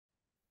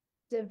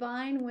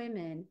Divine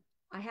women,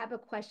 I have a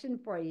question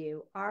for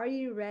you. Are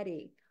you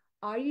ready?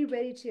 Are you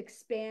ready to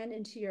expand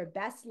into your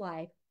best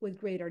life with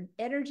greater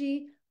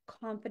energy,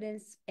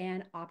 confidence,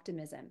 and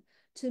optimism?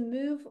 To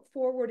move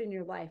forward in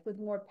your life with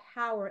more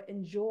power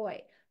and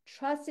joy,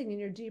 trusting in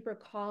your deeper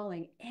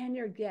calling and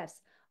your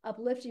gifts,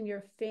 uplifting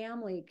your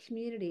family,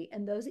 community,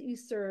 and those that you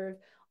serve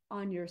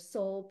on your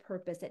soul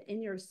purpose and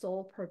in your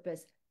soul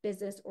purpose,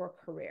 business or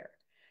career.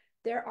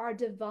 There are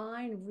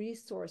divine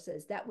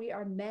resources that we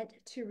are meant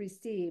to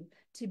receive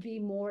to be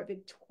more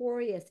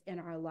victorious in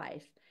our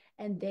life,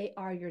 and they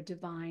are your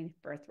divine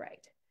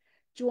birthright.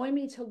 Join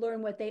me to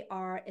learn what they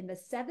are in the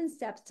 7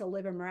 steps to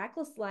live a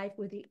miraculous life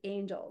with the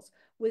angels.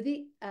 With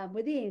the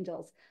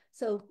angels.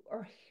 So,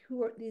 or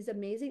who are these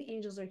amazing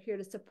angels are here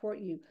to support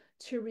you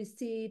to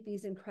receive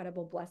these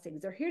incredible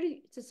blessings. They're here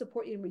to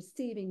support you in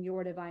receiving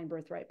your divine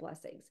birthright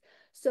blessings,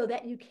 so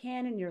that you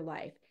can in your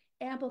life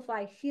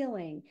amplify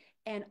healing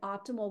and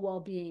optimal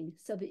well-being,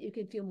 so that you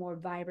can feel more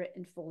vibrant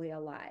and fully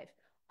alive.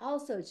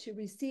 Also, to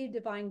receive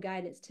divine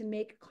guidance to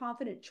make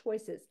confident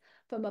choices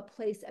from a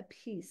place of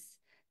peace,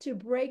 to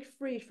break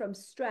free from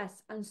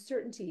stress,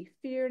 uncertainty,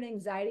 fear, and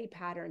anxiety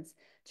patterns,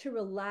 to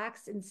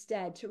relax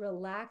instead, to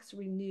relax,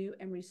 renew,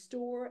 and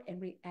restore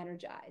and re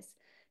energize,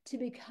 to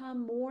become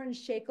more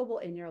unshakable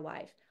in your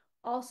life.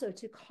 Also,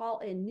 to call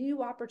in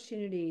new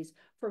opportunities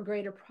for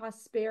greater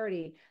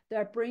prosperity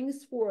that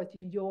brings forth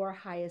your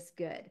highest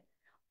good.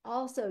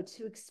 Also,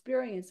 to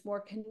experience more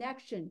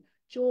connection,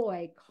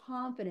 joy,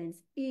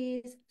 confidence,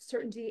 ease,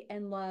 certainty,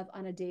 and love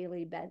on a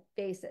daily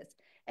basis,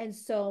 and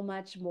so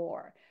much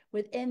more.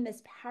 Within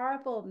this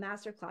powerful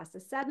masterclass, the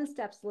 7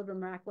 steps to live a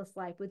miraculous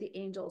life with the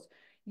angels,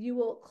 you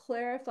will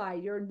clarify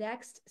your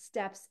next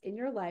steps in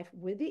your life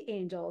with the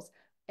angels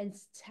and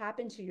tap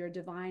into your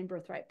divine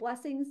birthright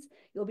blessings.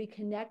 You'll be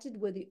connected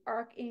with the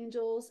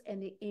archangels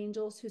and the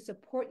angels who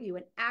support you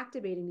in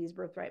activating these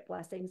birthright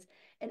blessings.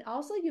 And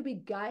also, you'll be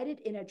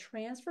guided in a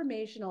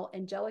transformational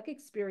angelic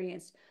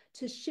experience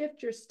to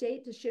shift your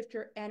state, to shift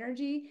your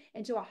energy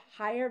into a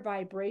higher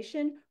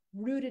vibration,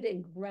 rooted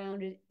and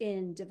grounded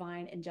in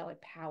divine angelic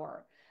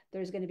power.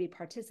 There's going to be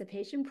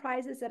participation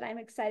prizes that I'm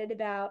excited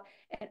about.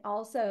 And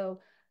also,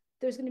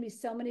 there's going to be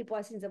so many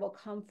blessings that will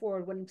come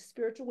forward when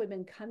spiritual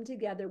women come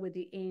together with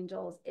the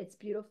angels. It's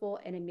beautiful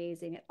and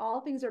amazing, and all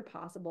things are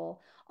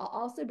possible. I'll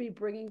also be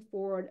bringing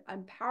forward a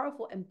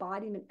powerful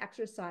embodiment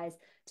exercise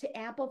to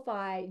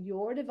amplify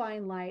your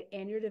divine light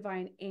and your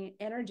divine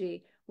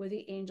energy with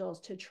the angels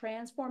to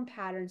transform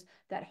patterns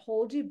that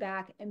hold you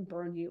back and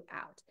burn you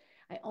out.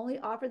 I only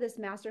offer this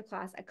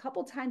masterclass a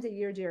couple times a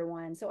year, dear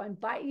one. So I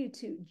invite you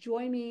to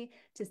join me,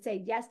 to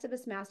say yes to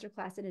this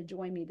masterclass and to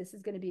join me. This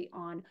is going to be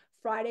on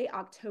Friday,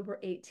 October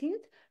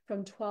 18th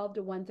from 12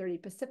 to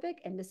 1:30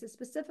 Pacific. And this is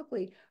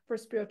specifically for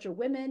spiritual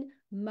women,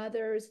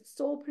 mothers,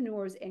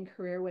 soulpreneurs, and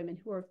career women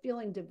who are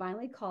feeling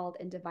divinely called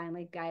and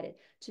divinely guided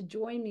to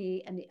join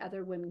me and the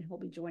other women who will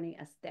be joining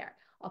us there.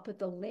 I'll put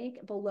the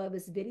link below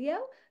this video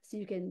so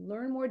you can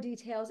learn more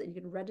details and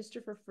you can register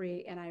for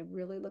free. And I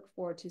really look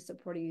forward to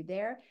supporting you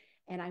there.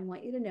 And I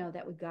want you to know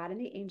that with God and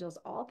the angels,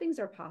 all things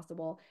are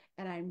possible.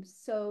 And I'm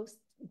so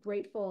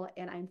grateful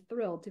and I'm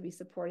thrilled to be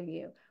supporting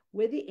you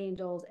with the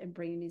angels and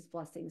bringing these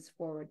blessings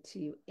forward to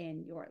you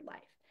in your life.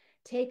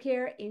 Take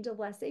care, angel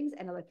blessings.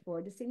 And I look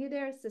forward to seeing you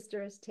there,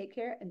 sisters. Take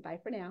care and bye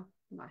for now.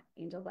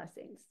 Angel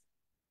blessings.